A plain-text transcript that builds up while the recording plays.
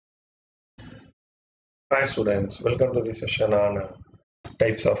Hi students, welcome to the session on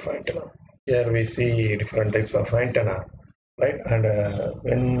types of antenna. Here we see different types of antenna, right? And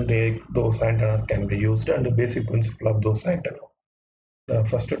when those antennas can be used and the basic principle of those antenna. The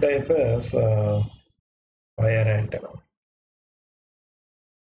first type is wire antenna.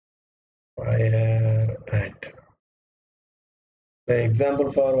 Wire antenna. The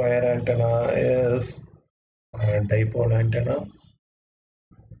example for wire antenna is dipole antenna,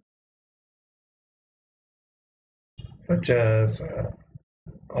 such as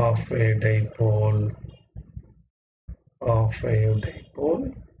half-wave dipole, half-wave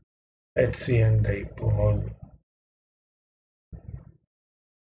dipole, HCN dipole,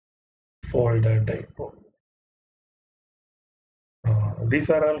 folder dipole.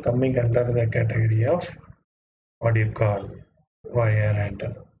 These are all coming under the category of what you call wire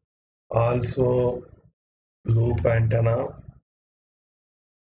antenna. Also, loop antenna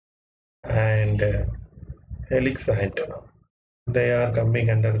and helix antenna. They are coming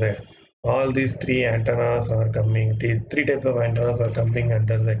under the all these three antennas are coming. Three types of antennas are coming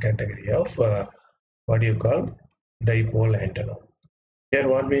under the category of what you call dipole antenna. Here,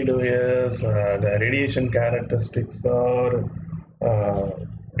 what we do is the radiation characteristics are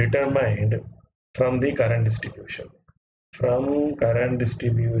determined from the current distribution. From current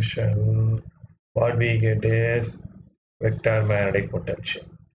distribution, what we get is vector magnetic potential.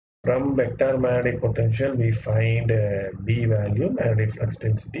 From vector magnetic potential, we find B value, magnetic flux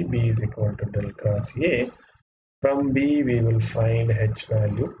density. B is equal to del cross A. From B, we will find H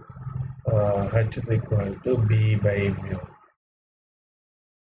value. H is equal to B by mu.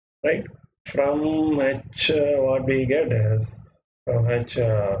 Right? From H, what we get is, from H,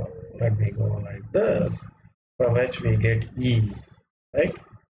 let me go like this. From H, we get E. Right?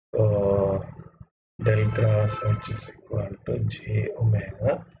 So del cross H is equal to J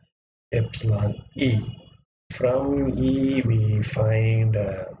omega epsilon E. From E we find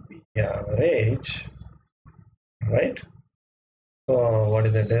B average, right? So what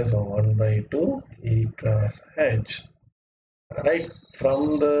is it? Is 1 by 2 E cross H, right?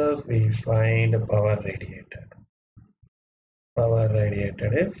 From this we find power radiated. Power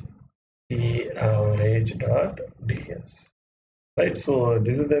radiated is E average dot ds, right? So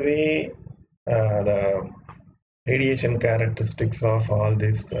this is the way the radiation characteristics of all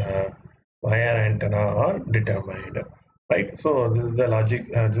these wire antenna are determined, right? So this is the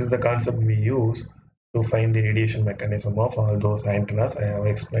logic, this is the concept we use to find the radiation mechanism of all those antennas I have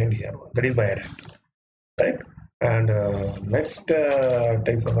explained here. That is wire antenna, right? And next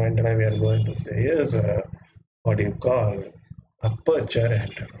types of antenna we are going to say is what you call aperture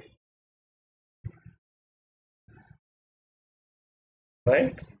antenna,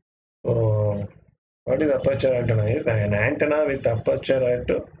 right? So what is aperture antenna? Is an antenna with aperture at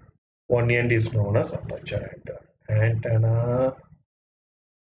one end is known as aperture antenna. Antenna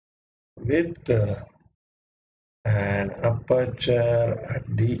with an aperture at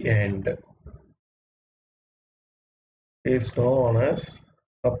the end is known as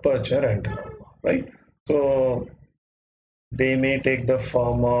aperture antenna, right? So they may take the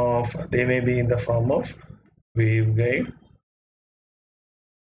form of, they may be in the form of waveguide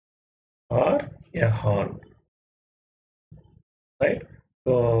or a horn, right?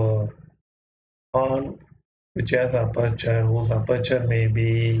 So horn which has aperture, whose aperture may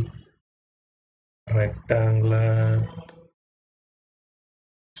be rectangular,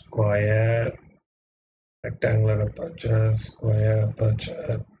 square, rectangular aperture, square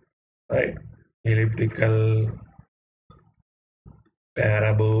aperture, right? Elliptical,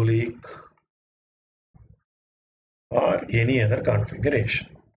 parabolic, or any other configuration,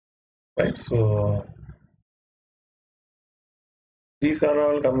 right? So these are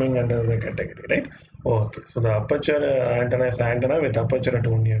all coming under the category, right? Okay, so the aperture antenna is antenna with aperture at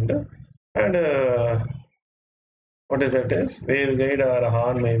one end, and what is that is waveguide or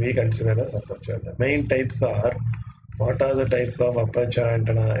horn may be considered as aperture. The main types are, what are the types of aperture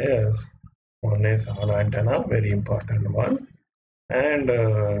antenna is? One is horn antenna, very important one,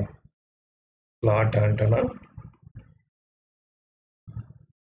 and slot antenna.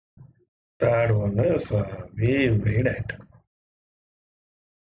 Third one is waveguide antenna.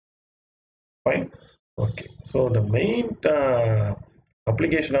 Fine. Okay. So the main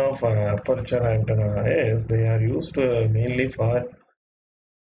application of aperture antenna is they are used mainly for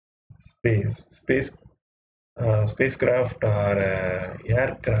spacecraft or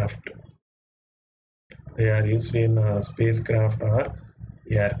aircraft. They are used in spacecraft or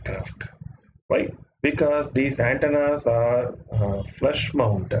aircraft. Why? Because these antennas are flush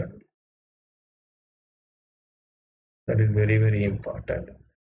mounted. That is very, very important.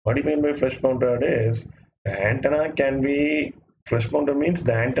 What do you mean by flush mounted is The antenna can be flush mounted means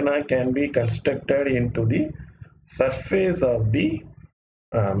the antenna can be constructed into the surface of the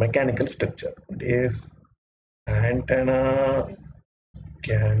mechanical structure. It is antenna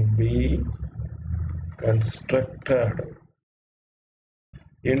can be constructed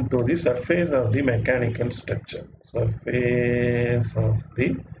into the surface of the mechanical structure. Surface of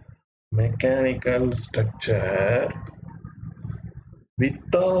the mechanical structure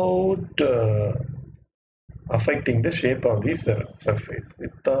without affecting the shape of the surface.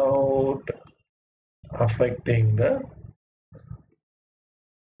 Without affecting the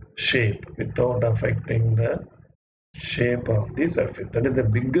shape. Without affecting the shape of the surface. That is the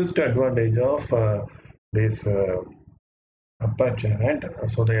biggest advantage of this aperture antenna.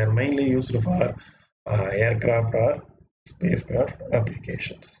 So they are mainly used for aircraft or spacecraft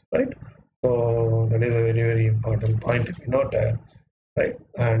applications, right? So that is a very very important point to be noted, right?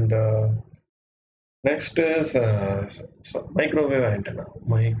 And next is microwave antenna.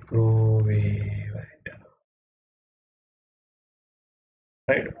 Microwave antenna,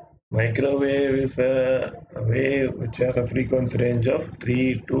 right? Microwave is a wave which has a frequency range of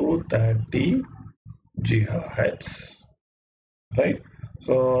 3 to 30 gigahertz, right?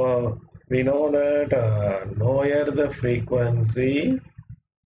 So we know that lower the frequency,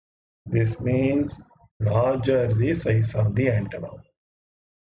 this means larger the size of the antenna.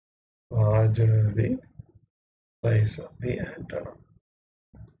 Larger the size of the antenna.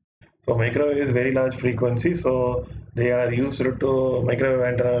 So microwave is very large frequency, so they are used to microwave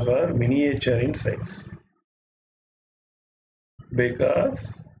antennas are miniature in size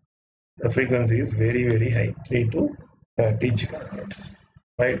because the frequency is very very high, 3 to 30 gigahertz,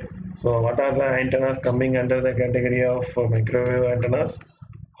 right? So what are the antennas coming under the category of microwave antennas?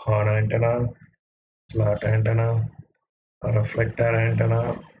 Horn antenna, slot antenna, reflector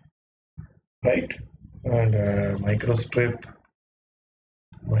antenna, right? And microstrip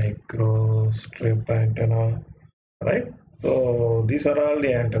antenna, right? So these are all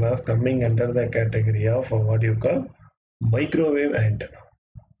the antennas coming under the category of what you call microwave antenna,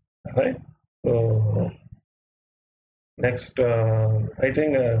 right? So next, I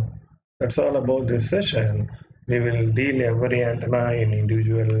think that's all about this session. We will deal every antenna in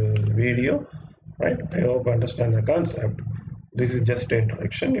individual video, right? I hope you understand the concept. This is just an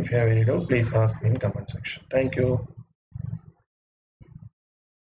introduction. If you have any doubt, please ask me in comment section. Thank you.